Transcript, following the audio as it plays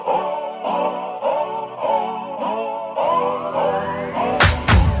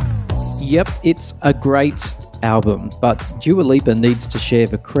Yep, it's a great album, but Dua Lipa needs to share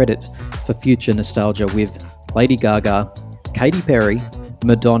the credit for future nostalgia with Lady Gaga, Katy Perry,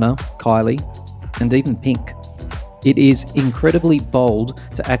 Madonna, Kylie, and even Pink. It is incredibly bold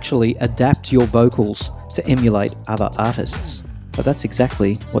to actually adapt your vocals to emulate other artists. But that's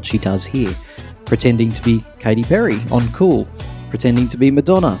exactly what she does here. Pretending to be Katy Perry on Cool, pretending to be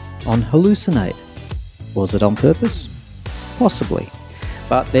Madonna on Hallucinate. Was it on purpose? Possibly.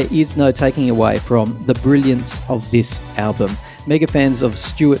 But there is no taking away from the brilliance of this album. Mega fans of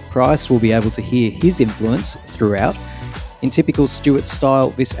Stuart Price will be able to hear his influence throughout. In typical Stuart style,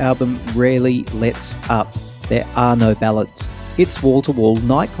 this album rarely lets up. There are no ballads. It's wall-to-wall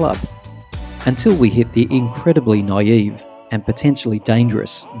nightclub. Until we hit the incredibly naive and potentially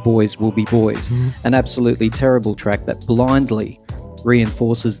dangerous Boys Will Be Boys, an absolutely terrible track that blindly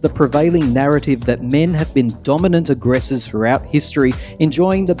reinforces the prevailing narrative that men have been dominant aggressors throughout history,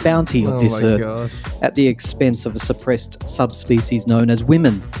 enjoying the bounty of this earth at the expense of a suppressed subspecies known as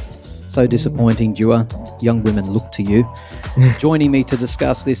women. So disappointing, Dua. Young women look to you. Joining me to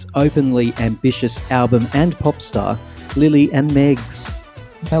discuss this openly ambitious album and pop star, Lily and Megs.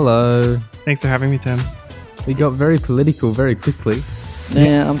 Hello. Thanks for having me, Tim. We got very political very quickly.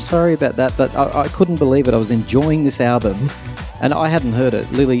 Yeah, I'm sorry about that, but I couldn't believe it. I was enjoying this album, and I hadn't heard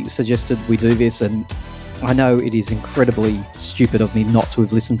it. Lily suggested we do this, and I know it is incredibly stupid of me not to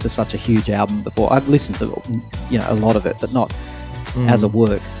have listened to such a huge album before. I've listened to, a lot of it, but not as a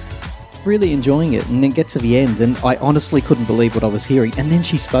work. Really enjoying it, and then get to the end, and I honestly couldn't believe what I was hearing. And then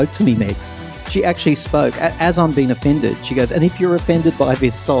she spoke to me, Megs. She actually spoke as I'm being offended. She goes, and if you're offended by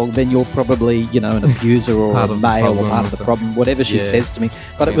this song, then you're probably, an abuser or a male or part of the problem, whatever she says to me.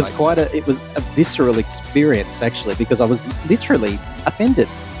 But it was a visceral experience, actually, because I was literally offended,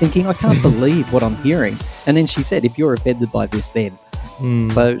 thinking, I can't believe what I'm hearing. And then she said, if you're offended by this, then.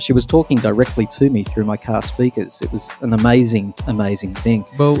 So she was talking directly to me through my car speakers. It was an amazing, amazing thing.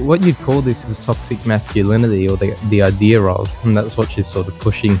 Well, what you'd call this is toxic masculinity, or the idea of, and that's what she's sort of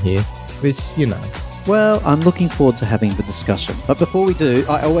pushing here, which, Well, I'm looking forward to having the discussion. But before we do,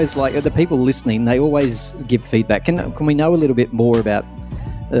 I always like, the people listening, they always give feedback. Can we know a little bit more about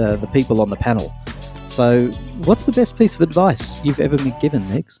the people on the panel? So what's the best piece of advice you've ever been given,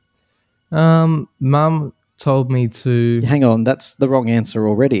 Megs? Mum told me to... Hang on, that's the wrong answer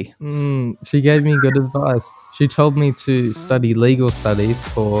already. She gave me good advice. She told me to study legal studies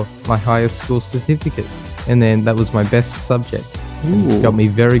for my highest school certificate, and then that was my best subject. It got me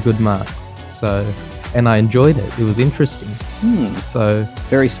very good marks. So, and I enjoyed it. It was interesting. So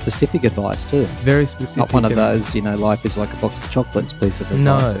very specific advice too. Very specific. Not one of those, life is like a box of chocolates piece of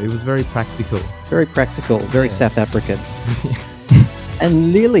advice. No, it was very practical. Very practical, very South African.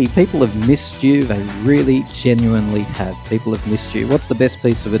 And Lily, people have missed you. They really, genuinely have. People have missed you. What's the best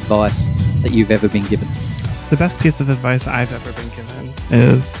piece of advice that you've ever been given? The best piece of advice I've ever been given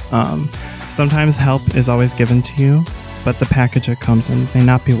is sometimes help is always given to you, but the package it comes in may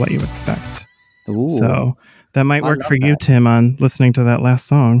not be what you expect. Ooh. So that might work for you, Tim, on listening to that last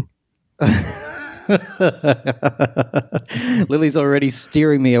song. Lily's already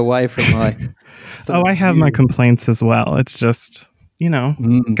steering me away from my... I have my complaints as well. It's just...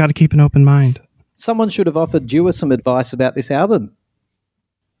 got to keep an open mind. Someone should have offered Dua some advice about this album.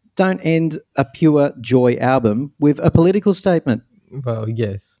 Don't end a pure joy album with a political statement. Well,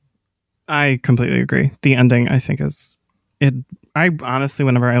 yes. I completely agree. The ending, I think, is... I honestly,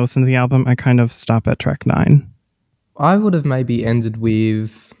 whenever I listen to the album, I kind of stop at track 9. I would have maybe ended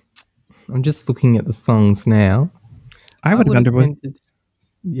with... I'm just looking at the songs now. I would have ended with...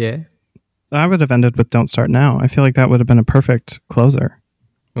 Yeah. I would have ended with Don't Start Now. I feel like that would have been a perfect closer.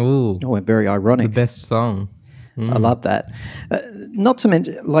 Ooh. Oh, very ironic. The best song. I love that. Not to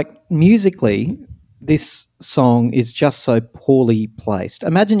mention, musically, this song is just so poorly placed.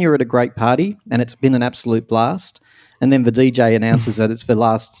 Imagine you're at a great party and it's been an absolute blast, and then the DJ announces that it's the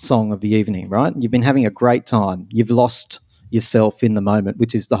last song of the evening, right? You've been having a great time. You've lost yourself in the moment,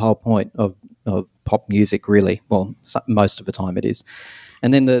 which is the whole point of pop music, really. Well, most of the time it is.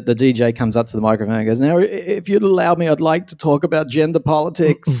 And then the DJ comes up to the microphone and goes, now, if you'd allow me, I'd like to talk about gender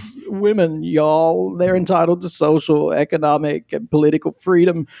politics. Women, y'all, they're entitled to social, economic, and political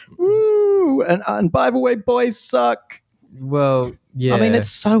freedom. Woo! And by the way, boys suck. Well, yeah. I mean,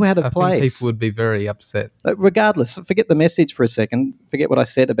 it's so out of place. I think people would be very upset. Regardless, forget the message for a second. Forget what I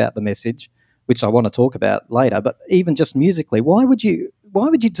said about the message, which I want to talk about later. But even just musically, why would you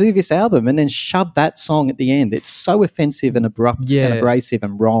do this album and then shove that song at the end? It's so offensive and abrupt and abrasive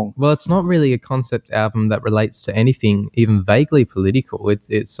and wrong. Well, it's not really a concept album that relates to anything even vaguely political.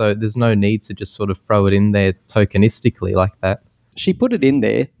 It's so there's no need to just sort of throw it in there tokenistically like that. she put it in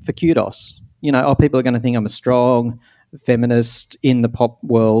there for kudos. People are going to think I'm a strong feminist in the pop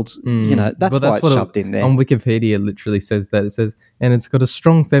world. That's Well, why it's what shoved in there. on Wikipedia literally says that. It says, and it's got a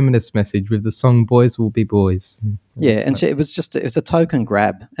strong feminist message with the song "Boys Will Be Boys." Yeah, and it was a token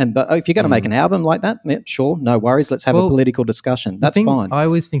grab. But if you're going to make an album like that, yeah, sure, no worries. Let's have a political discussion. That's the thing fine. I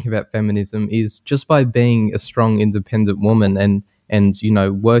always think about feminism is just by being a strong, independent woman and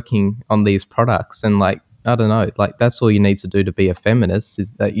working on these products and like I don't know, like that's all you need to do to be a feminist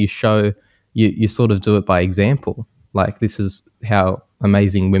is that you show you sort of do it by example. Like this is how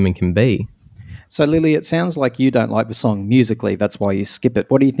amazing women can be. So, Lily, it sounds like you don't like the song musically. That's why you skip it.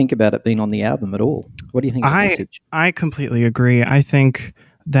 What do you think about it being on the album at all? What do you think of the message? I completely agree. I think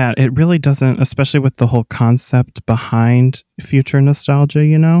that it really doesn't, especially with the whole concept behind future nostalgia,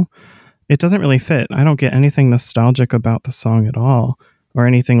 it doesn't really fit. I don't get anything nostalgic about the song at all or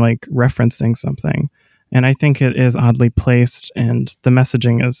anything like referencing something. And I think it is oddly placed and the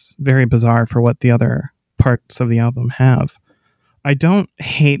messaging is very bizarre for what the other parts of the album have. I don't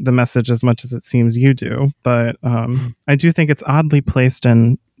hate the message as much as it seems you do, but I do think it's oddly placed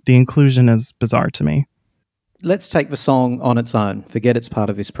and the inclusion is bizarre to me. Let's take the song on its own. Forget it's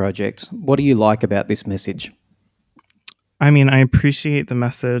part of this project. What do you like about this message? I mean, I appreciate the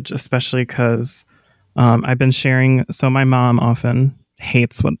message, especially because I've been sharing. So my mom often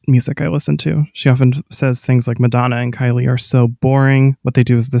hates what music I listen to. She often says things like Madonna and Kylie are so boring. What they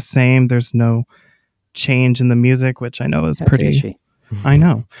do is the same. There's no change in the music, which I know is pretty. I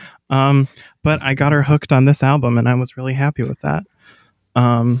know. But I got her hooked on this album and I was really happy with that.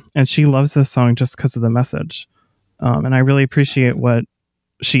 And she loves this song just because of the message. And I really appreciate what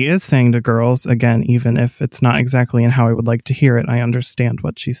she is saying to girls. Again, even if it's not exactly in how I would like to hear it, I understand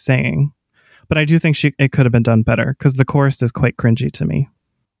what she's saying. But I do think it could have been done better because the chorus is quite cringy to me.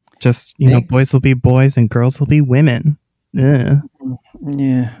 Just, boys will be boys and girls will be women. Ugh.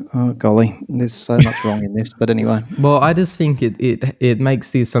 Yeah. Oh, golly. There's so much wrong in this. But anyway. Well, I just think it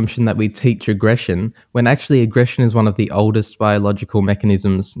makes the assumption that we teach aggression when actually aggression is one of the oldest biological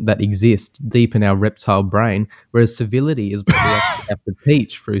mechanisms that exist deep in our reptile brain, whereas civility is what we actually have to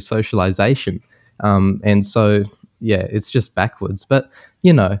teach through socialization. And so, yeah, it's just backwards. But,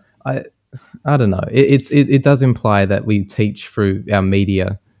 I don't know. It does imply that we teach through our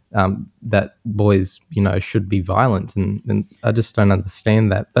media that boys, should be violent, and I just don't understand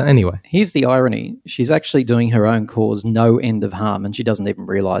that. But anyway, here's the irony: she's actually doing her own cause no end of harm, and she doesn't even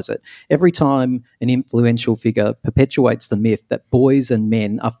realize it. Every time an influential figure perpetuates the myth that boys and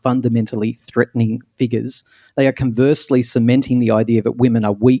men are fundamentally threatening figures, they are conversely cementing the idea that women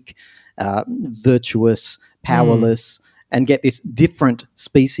are weak, virtuous, powerless. And get this different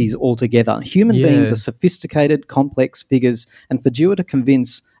species altogether. Human beings are sophisticated, complex figures, and for Dewar to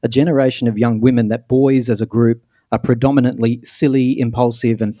convince a generation of young women that boys as a group are predominantly silly,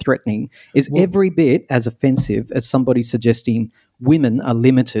 impulsive, and threatening is every bit as offensive as somebody suggesting women are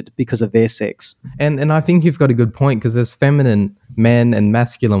limited because of their sex. And I think you've got a good point because there's feminine men and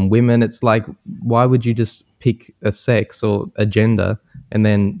masculine women. It's like, why would you just pick a sex or a gender and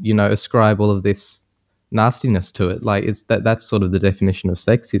then, ascribe all of this nastiness to it? Like that's sort of the definition of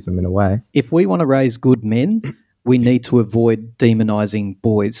sexism in a way. If we want to raise good men, we need to avoid demonizing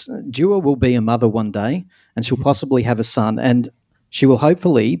boys. Dewar will be a mother one day and she'll possibly have a son, and she will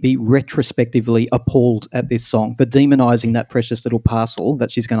hopefully be retrospectively appalled at this song for demonizing that precious little parcel that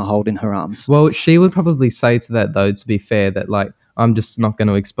she's going to hold in her arms. Well, she would probably say to that, though, to be fair, that like, I'm just not going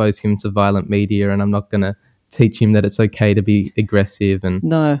to expose him to violent media and I'm not going to teach him that it's okay to be aggressive.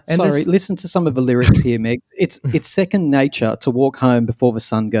 Sorry, listen to some of the lyrics here, Meg. It's second nature to walk home before the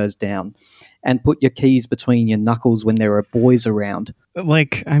sun goes down and put your keys between your knuckles when there are boys around.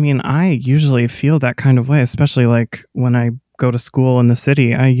 Like, I mean, I usually feel that kind of way, especially like when I go to school in the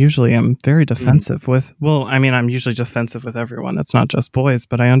city. I usually am very defensive I'm usually defensive with everyone. It's not just boys,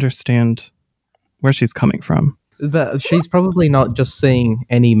 but I understand where she's coming from. But she's probably not just seeing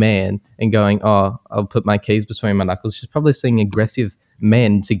any man and going, oh, I'll put my keys between my knuckles. She's probably seeing aggressive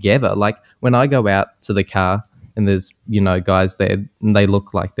men together. Like when I go out to the car and there's, guys there and they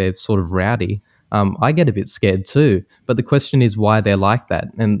look like they're sort of rowdy, I get a bit scared too. But the question is why they're like that.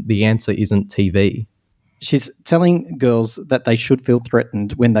 And the answer isn't TV. She's telling girls that they should feel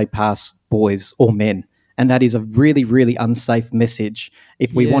threatened when they pass boys or men. And that is a really, really unsafe message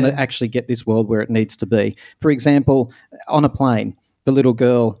if we want to actually get this world where it needs to be. For example, on a plane, the little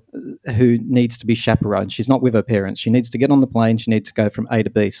girl who needs to be chaperoned, she's not with her parents. She needs to get on the plane. She needs to go from A to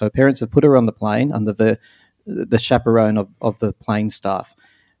B. So her parents have put her on the plane under the chaperone of the plane staff.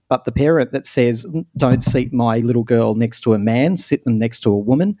 But the parent that says, don't seat my little girl next to a man, sit them next to a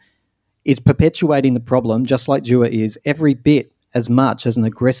woman, is perpetuating the problem, just like Dewar is, every bit as much as an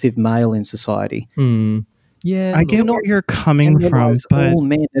aggressive male in society. Yeah, I get not where you're coming from, Generalize but all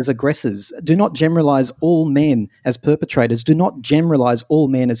men as aggressors. Do not generalize all men as perpetrators. Do not generalize all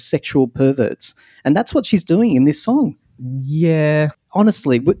men as sexual perverts. And that's what she's doing in this song. yeah,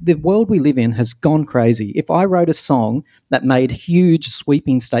 Honestly, the world we live in has gone crazy. If I wrote a song that made huge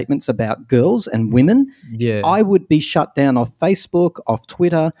sweeping statements about girls and women, yeah. I would be shut down off Facebook, off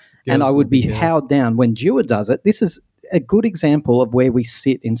Twitter, and Girls I will would be girls. howled down. When Dua does it, this is a good example of where we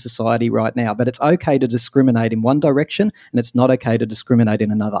sit in society right now. But it's okay to discriminate in one direction, and it's not okay to discriminate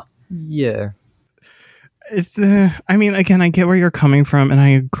in another. Yeah, it's. I mean, again, I get where you're coming from, and I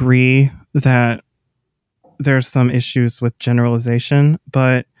agree that there's some issues with generalization.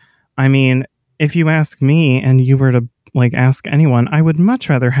 But I mean, if you ask me, and you were to like ask anyone, I would much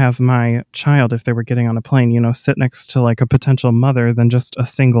rather have my child, if they were getting on a plane, sit next to like a potential mother than just a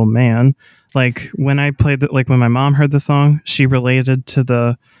single man. Like when I played like when my mom heard the song, she related to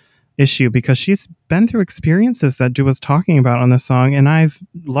the issue because she's been through experiences that Dua's talking about on the song, and I've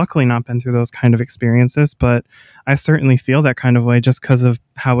luckily not been through those kind of experiences, but I certainly feel that kind of way just because of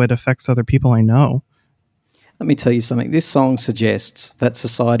how it affects other people I know. Let me tell you something. This song suggests that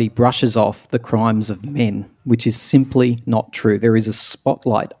society brushes off the crimes of men, which is simply not true. There is a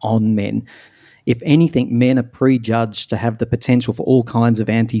spotlight on men. If anything, men are prejudged to have the potential for all kinds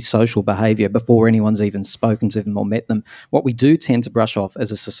of antisocial behaviour before anyone's even spoken to them or met them. What we do tend to brush off as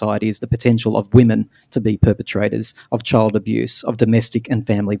a society is the potential of women to be perpetrators of child abuse, of domestic and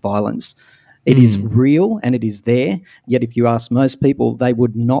family violence. It is real and it is there, yet if you ask most people, they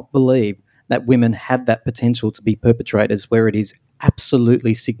would not believe that women have that potential to be perpetrators, where it is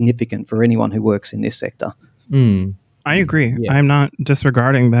absolutely significant for anyone who works in this sector. I agree. Yeah. I'm not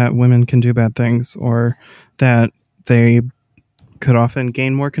disregarding that women can do bad things or that they could often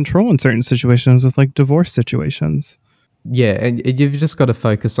gain more control in certain situations with like divorce situations. Yeah, and you've just got to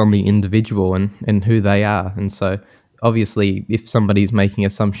focus on the individual and who they are. And so, obviously, if somebody's making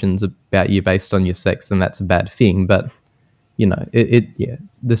assumptions about you based on your sex, then that's a bad thing. But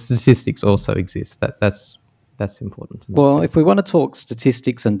the statistics also exist. That's important to know. Well, too. if we want to talk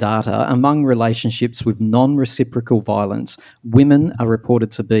statistics and data, among relationships with non-reciprocal violence, women are reported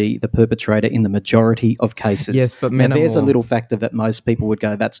to be the perpetrator in the majority of cases. Yes, but men now, are there's a more- little factor that most people would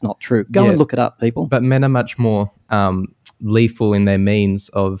go, that's not true. Go Yeah. and look it up, people. But men are much more lethal in their means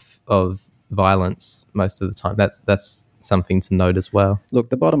of violence most of the time. That's something to note as well. Look,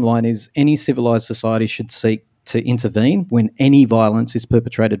 the bottom line is any civilised society should seek to intervene when any violence is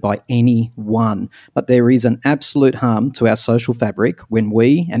perpetrated by anyone. But there is an absolute harm to our social fabric when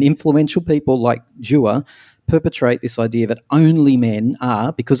we and influential people like Dua perpetrate this idea that only men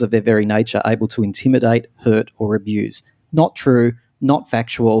are, because of their very nature, able to intimidate, hurt or abuse. Not true, not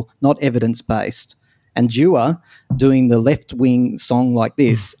factual, not evidence-based. And Dua doing the left-wing song like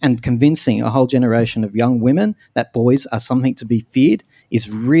this and convincing a whole generation of young women that boys are something to be feared is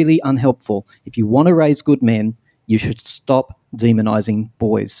really unhelpful. If you want to raise good men, you should stop demonizing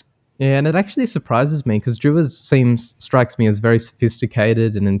boys. Yeah, and it actually surprises me because Dua strikes me as very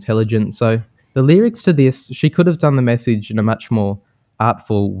sophisticated and intelligent. So the lyrics to this, she could have done the message in a much more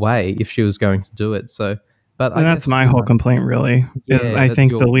artful way if she was going to do it. So, but And that's my whole complaint, really. Is Yeah, I that's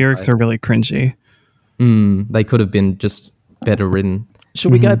think your the lyrics complaint. are really cringy. They could have been just better written.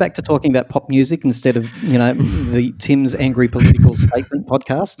 Should we go back to talking about pop music instead of, the Tim's Angry Political Statement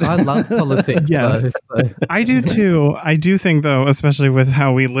podcast? I love politics, Yes. though. So. I do too. I do think, though, especially with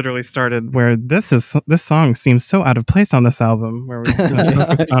how we literally started, where this song seems so out of place on this album, where we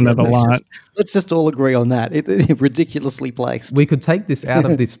focused on it a lot. Let's just all agree on that. It's ridiculously placed. We could take this out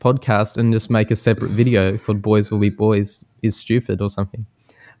of this podcast and just make a separate video called Boys Will Be Boys is Stupid or something.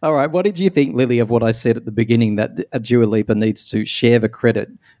 All right. What did you think, Lily, of what I said at the beginning, that Dua Lipa needs to share the credit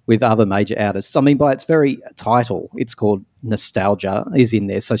with other major artists? I mean, by its very title, it's called Nostalgia, is in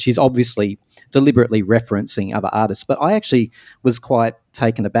there. So she's obviously deliberately referencing other artists. But I actually was quite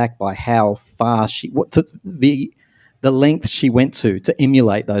taken aback by how far the length she went to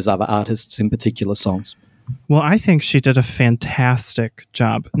emulate those other artists in particular songs. Well, I think she did a fantastic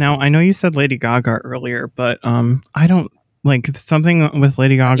job. Now, I know you said Lady Gaga earlier, but I don't like something with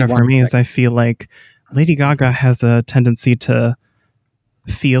Lady Gaga for me is I feel like Lady Gaga has a tendency to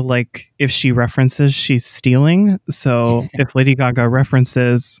feel like if she references, she's stealing. So if Lady Gaga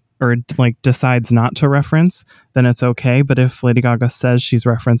references or like decides not to reference, then it's okay. But if Lady Gaga says she's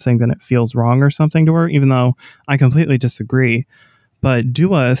referencing, then it feels wrong or something to her, even though I completely disagree. But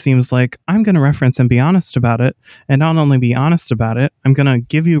Dua seems like, I'm going to reference and be honest about it. And not only be honest about it, I'm going to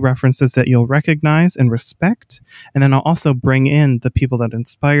give you references that you'll recognize and respect. And then I'll also bring in the people that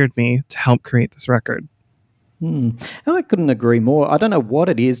inspired me to help create this record. I couldn't agree more. I don't know what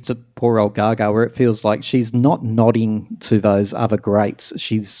it is to poor old Gaga where it feels like she's not nodding to those other greats.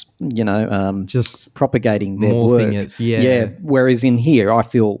 She's, Just propagating their morphing work. it, yeah. Whereas in here, I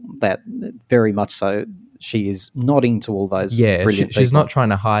feel that very much so she is nodding to all those brilliant she's people. not trying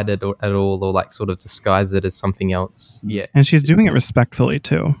to hide it at all or like sort of disguise it as something else. Yeah. And she's doing it respectfully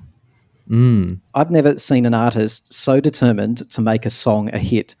too. I've never seen an artist so determined to make a song a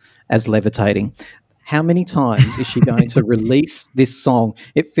hit as Levitating. How many times is she going to release this song?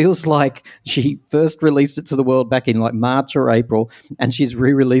 It feels like she first released it to the world back in like March or April, and she's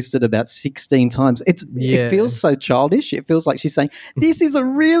re-released it about 16 times. It feels so childish. It feels like she's saying, this is a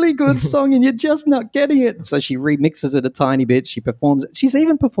really good song and you're just not getting it. So she remixes it a tiny bit. She performs it. She's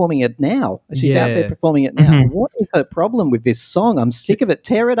even performing it now. She's out there performing it now. What is her problem with this song? I'm sick of it.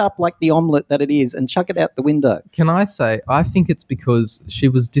 Tear it up like the omelette that it is and chuck it out the window. Can I say, I think it's because she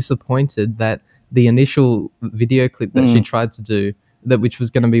was disappointed that the initial video clip that she tried to do, which was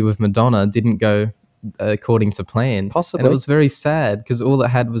going to be with Madonna, didn't go according to plan. Possibly. And it was very sad because all it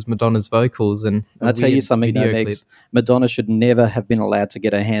had was Madonna's vocals and I'll tell you something, though, Megs. Madonna should never have been allowed to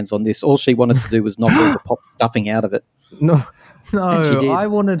get her hands on this. All she wanted to do was knock all the pop stuffing out of it. No, And she did. I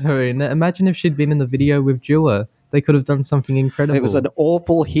wanted her in. Imagine if she'd been in the video with Dua. They could have done something incredible. It was an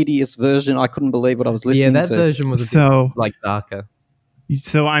awful, hideous version. I couldn't believe what I was listening to. Yeah, that version was a bit, like, darker.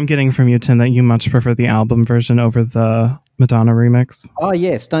 So I'm getting from you, Tim, that you much prefer the album version over the Madonna remix. Oh,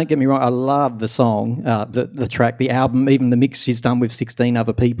 yes. Don't get me wrong. I love the song, the track, the album, even the mix she's done with 16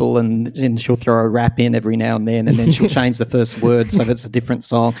 other people, and she'll throw a rap in every now and then she'll change the first word so it's a different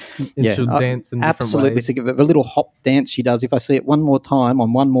song. And she'll dance in different absolutely ways. sick of it. The little hop dance she does, if I see it one more time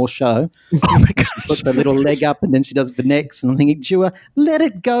on one more show, Oh my gosh. she puts the little leg up and then she does the next, and I'm thinking, Dua, let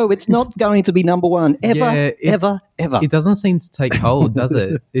it go. It's not going to be number one ever, ever. It doesn't seem to take hold, does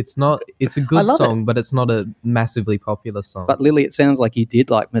it? It's not. It's a good song, but it's not a massively popular song. But Lily, it sounds like you did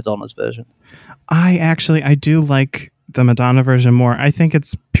like Madonna's version. I do like the Madonna version more. I think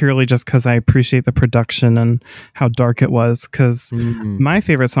it's purely just because I appreciate the production and how dark it was, because my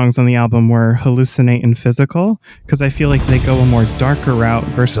favorite songs on the album were Hallucinate and Physical, because I feel like they go a more darker route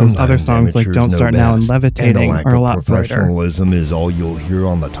versus other songs like Don't Start Now and Levitating are a lot brighter. Professionalism is all you'll hear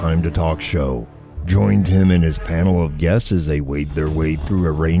on the Time to Talk show. Join Tim and his panel of guests as they wade their way through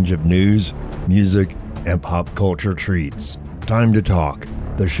a range of news, music, and pop culture treats. Time to Talk,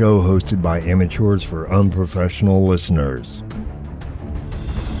 the show hosted by amateurs for unprofessional listeners.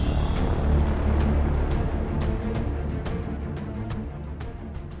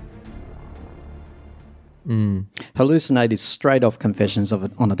 Hallucinate is straight off Confessions of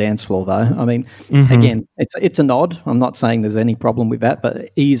on a Dance Floor, though. I mean, again, it's a nod. I'm not saying there's any problem with that, but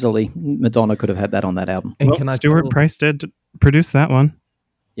easily Madonna could have had that on that album. And Well, Stuart Price did produce that one.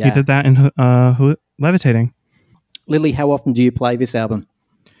 Yeah. He did that in Levitating. Lily, how often do you play this album?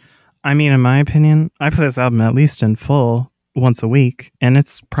 I mean, in my opinion, I play this album at least in full once a week, and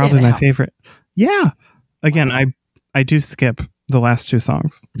it's probably my favorite. Yeah. Again, I do skip the last two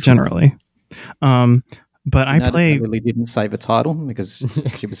songs generally. But I play. Lily didn't say the title because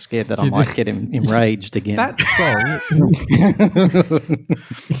she was scared that I might get him enraged again. That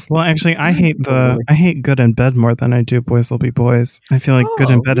song. Well, actually, I hate Good in Bed more than I do Boys Will Be Boys. I feel like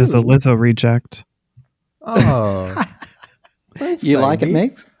Good in Bed is a Lizzo reject. Oh. You like it,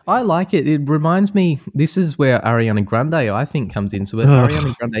 Megs? I like it. It reminds me, this is where Ariana Grande, I think, comes into it. Ugh.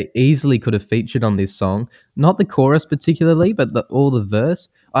 Ariana Grande easily could have featured on this song. Not the chorus particularly, but all the verse.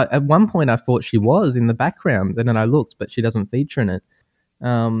 At one point, I thought she was in the background, and then I looked, but she doesn't feature in it.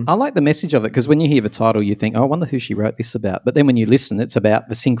 I like the message of it because when you hear the title, you think, oh, I wonder who she wrote this about. But then when you listen, it's about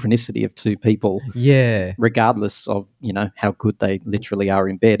the synchronicity of two people, regardless of, how good they literally are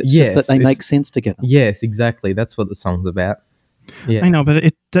in bed. It's just that they make sense together. Yes, exactly. That's what the song's about. Yeah. I know, but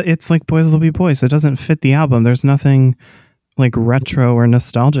it's like Boys Will Be Boys. It doesn't fit the album. There's nothing like retro or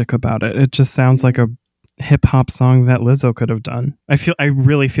nostalgic about it. It just sounds like a hip hop song that Lizzo could have done. I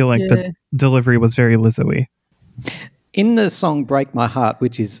really feel like the delivery was very Lizzo-y. In the song Break My Heart,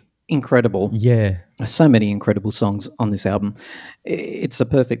 which is incredible. Yeah. So many incredible songs on this album. It's a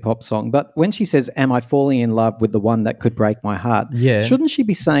perfect pop song. But when she says, am I falling in love with the one that could break my heart? Yeah. Shouldn't she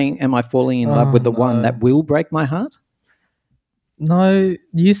be saying, am I falling in love with the one that will break my heart? No,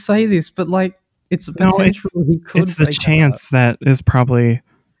 you say this, but it's a potential he could. It's the chance that is probably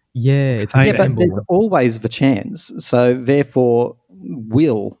it's but there's always the chance. So therefore,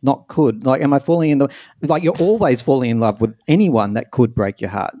 will, not could. Am I falling in the you're always falling in love with anyone that could break your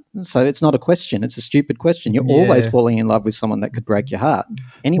heart. So it's not a question. It's a stupid question. You're always falling in love with someone that could break your heart.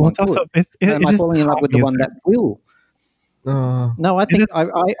 Anyone could. Am I falling in love with the one that will? No, I think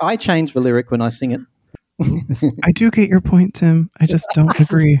I change the lyric when I sing it. I do get your point, Tim. I just don't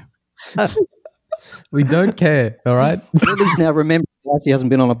agree. We don't care, all right? Lily's now remembering why she hasn't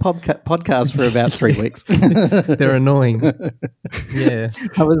been on a podcast for about 3 weeks. They're annoying. Yeah.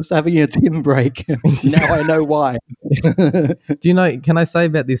 I was having a Tim break. Now I know why. Do you know, can I say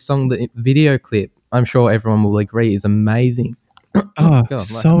about this song, the video clip, I'm sure everyone will agree, is amazing. Oh, God,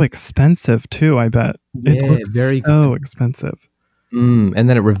 so expensive too, I bet. It Yeah, looks very so expensive. and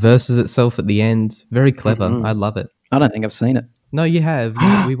then it reverses itself at the end. Very clever. Mhm. I love it. I don't think I've seen it. No, you have.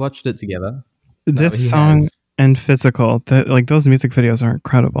 We watched it together. This he song has. and Physical, like those music videos are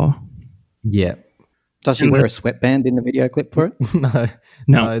incredible. Yeah. Does she wear a sweatband in the video clip for it?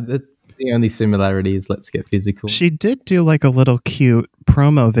 No, that's the only similarity is Let's Get Physical. She did do like a little cute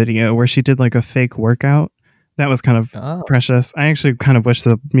promo video where she did like a fake workout. That was kind of precious. I actually kind of wish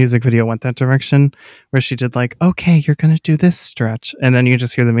the music video went that direction where she did like, okay, you're going to do this stretch. And then you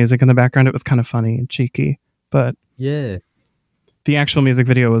just hear the music in the background. It was kind of funny and cheeky. But yeah. the actual music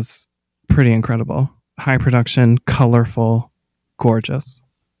video was pretty incredible. High production, colorful, gorgeous.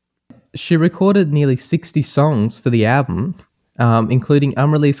 She recorded nearly 60 songs for the album, including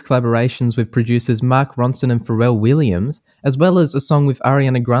unreleased collaborations with producers Mark Ronson and Pharrell Williams, as well as a song with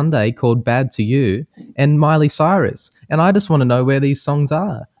Ariana Grande called Bad to You and Miley Cyrus. And I just want to know where these songs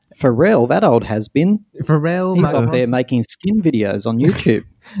are. Pharrell, that old has-been. Pharrell, He's Mark off there Ronson. making skin videos on YouTube.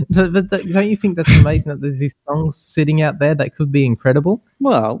 But don't you think that's amazing that there's these songs sitting out there that could be incredible?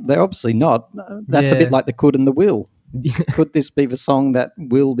 Well, they're obviously not. That's a Yeah. bit like the could and the will. Could this be the song that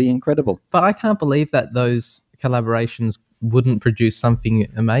will be incredible? But I can't believe that those collaborations wouldn't produce something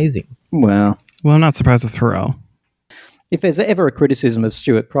amazing. Well, I'm not surprised with Pharrell. if there's ever a criticism of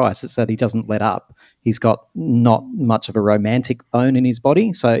Stuart Price, it's that he doesn't let up. He's got not much of a romantic bone in his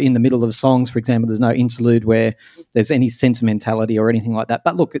body. So in the middle of songs, for example, there's no interlude where there's any sentimentality or anything like that.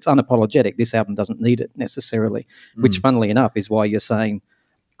 But look, it's unapologetic. This album doesn't need it necessarily, which funnily enough is why you're saying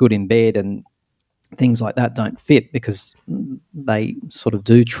Good in Bed and things like that don't fit, because they sort of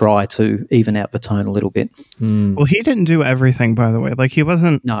do try to even out the tone a little bit. Well, he didn't do everything, by the way. Like, he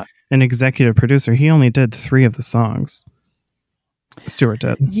wasn't No. an executive producer. He only did 3 of the songs. Stuart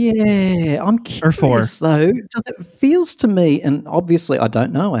did. Yeah, I'm Or 4. curious though. It feels to me, and obviously I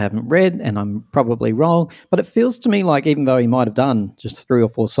don't know, I haven't read, and I'm probably wrong, but it feels to me like even though he might have done just 3 or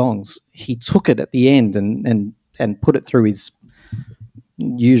 4 songs, he took it at the end and put it through his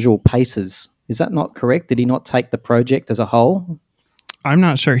usual paces. Is that not correct? Did he not take the project as a whole? I'm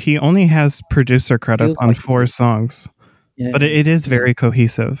not sure. He only has producer credits Feels on like 4 songs, Yeah. but it is very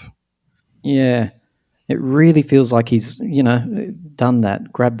cohesive. Yeah. It really feels like he's, done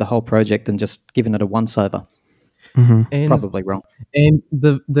that, grabbed the whole project and just given it a once-over. And, Probably wrong. And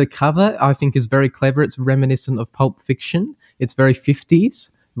the cover, I think, is very clever. It's reminiscent of Pulp Fiction. It's very 50s.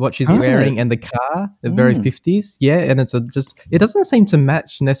 What she's wearing and the car, are very 50s. Yeah, and it doesn't seem to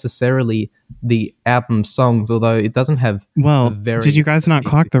match necessarily the album songs, although it doesn't have Well, a very... did you guys not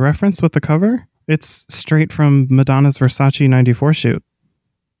clock the reference with the cover? It's straight from Madonna's Versace 94 shoot.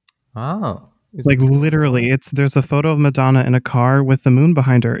 Oh. Like, literally, there's a photo of Madonna in a car with the moon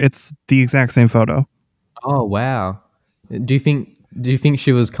behind her. It's the exact same photo. Oh, wow. Do you think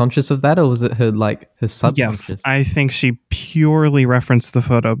she was conscious of that, or was it her subconscious? Yes, I think she purely referenced the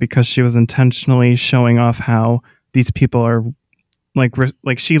photo because she was intentionally showing off how these people are like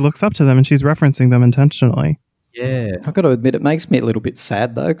she looks up to them and she's referencing them intentionally. Yeah. I've got to admit, it makes me a little bit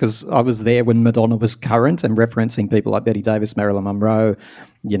sad, though, because I was there when Madonna was current and referencing people like Betty Davis, Marilyn Monroe,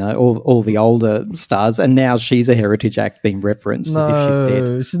 all the older stars, and now she's a heritage act being referenced as if she's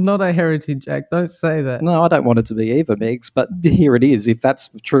dead. She's not a heritage act. Don't say that. No, I don't want it to be either, Megs, but here it is. If that's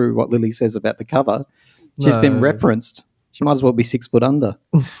true, what Lily says about the cover, she's been referenced. She might as well be 6 foot under.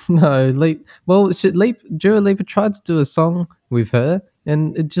 No, Dua Lipa tried to do a song with her,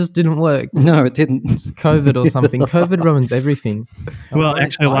 and it just didn't work. No, it didn't. It's COVID or something. COVID ruins everything. Well,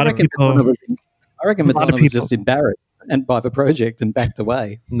 actually, a lot of people. I reckon Madonna was just embarrassed and by the project and backed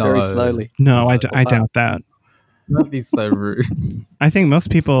away very slowly. No, I doubt that. That'd be so rude. I think most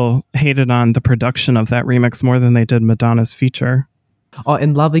people hated on the production of that remix more than they did Madonna's feature. Oh,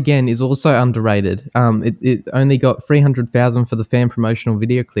 and Love Again is also underrated. It only got 300,000 for the fan promotional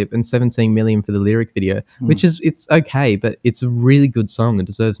video clip and 17 million for the lyric video, which it's okay, but it's a really good song and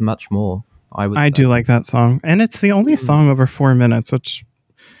deserves much more. I do like that song, and it's the only song over 4 minutes, which,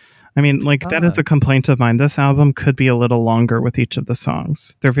 I mean, that is a complaint of mine. This album could be a little longer with each of the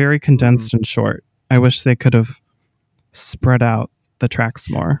songs. They're very condensed and short. I wish they could have spread out the tracks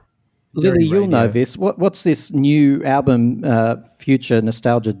more. Lily, you'll know this. What's this new album, Future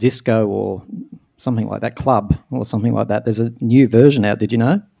Nostalgia Disco or something like that, Club or something like that? There's a new version out. Did you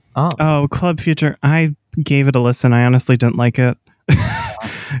know? Oh, Club Future. I gave it a listen. I honestly didn't like it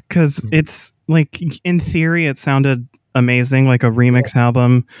because it's like, in theory, it sounded amazing, like a remix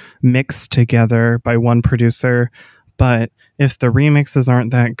album mixed together by one producer. But if the remixes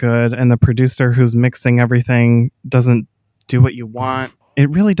aren't that good and the producer who's mixing everything doesn't do what you want, it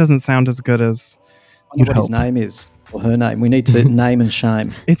really doesn't sound as good as you'd what his hope. name is, or her name. We need to name and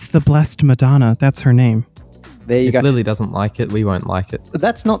shame. It's the Blessed Madonna. That's her name. There you If go. Lily doesn't like it, we won't like it.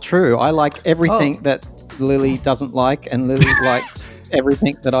 That's not true. I like everything that Lily doesn't like, and Lily likes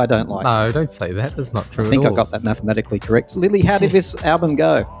everything that I don't like. No, don't say that. That's not true I think at I all. got that mathematically correct. Lily, how did this album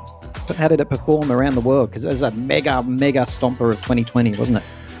go? How did it perform around the world? Because it was a mega stomper of 2020, wasn't it?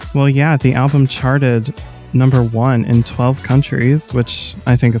 Well, yeah, the album charted number 1 in 12 countries, which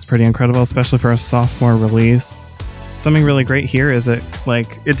I think is pretty incredible, especially for a sophomore release. Something really great here is it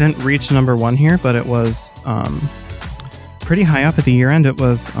didn't reach number 1 here, but it was pretty high up at the year end. It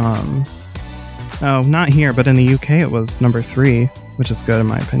was not here, but in the UK it was number 3, which is good in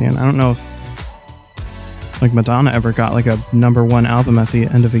my opinion. I don't know if like Madonna ever got like a number 1 album at the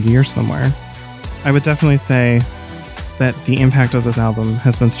end of a year somewhere. I would definitely say that the impact of this album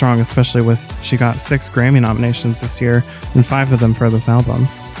has been strong, especially with she got 6 Grammy nominations this year and 5 of them for this album.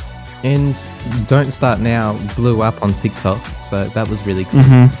 And Don't Start Now blew up on TikTok, so that was really cool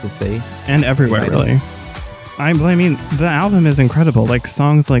to see. And everywhere, really. I mean, the album is incredible. Like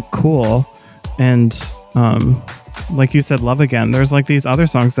songs like Cool and like you said, Love Again. There's like these other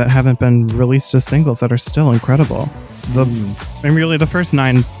songs that haven't been released as singles that are still incredible. And really the first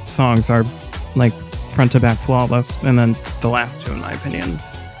 9 songs are like front to back flawless, and then the last 2, in my opinion,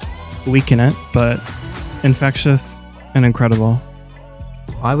 weaken it, but infectious and incredible.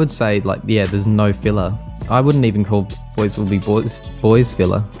 I would say, there's no filler. I wouldn't even call Boys Will Be Boys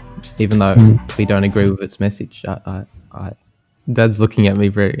filler, even though we don't agree with its message. Dad's looking at me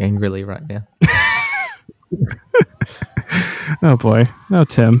very angrily right now. Oh boy. No,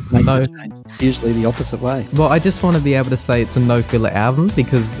 Tim. No. It's usually the opposite way. Well, I just want to be able to say it's a no filler album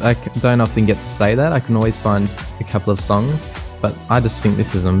because I don't often get to say that. I can always find a couple of songs, but I just think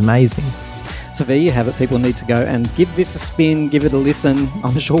this is amazing. So there you have it. People need to go and give this a spin, give it a listen.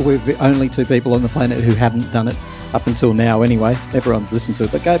 I'm sure we're the only 2 people on the planet who haven't done it up until now anyway. Everyone's listened to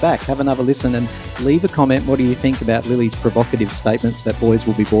it, but go back, have another listen and leave a comment. What do you think about Lily's provocative statements that Boys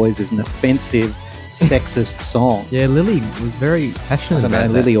Will Be Boys is an offensive, sexist song? Yeah, Lily was very passionate about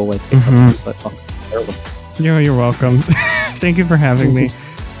that. Lily always gets up on the soapbox. Terrible. You're welcome. Thank you for having me.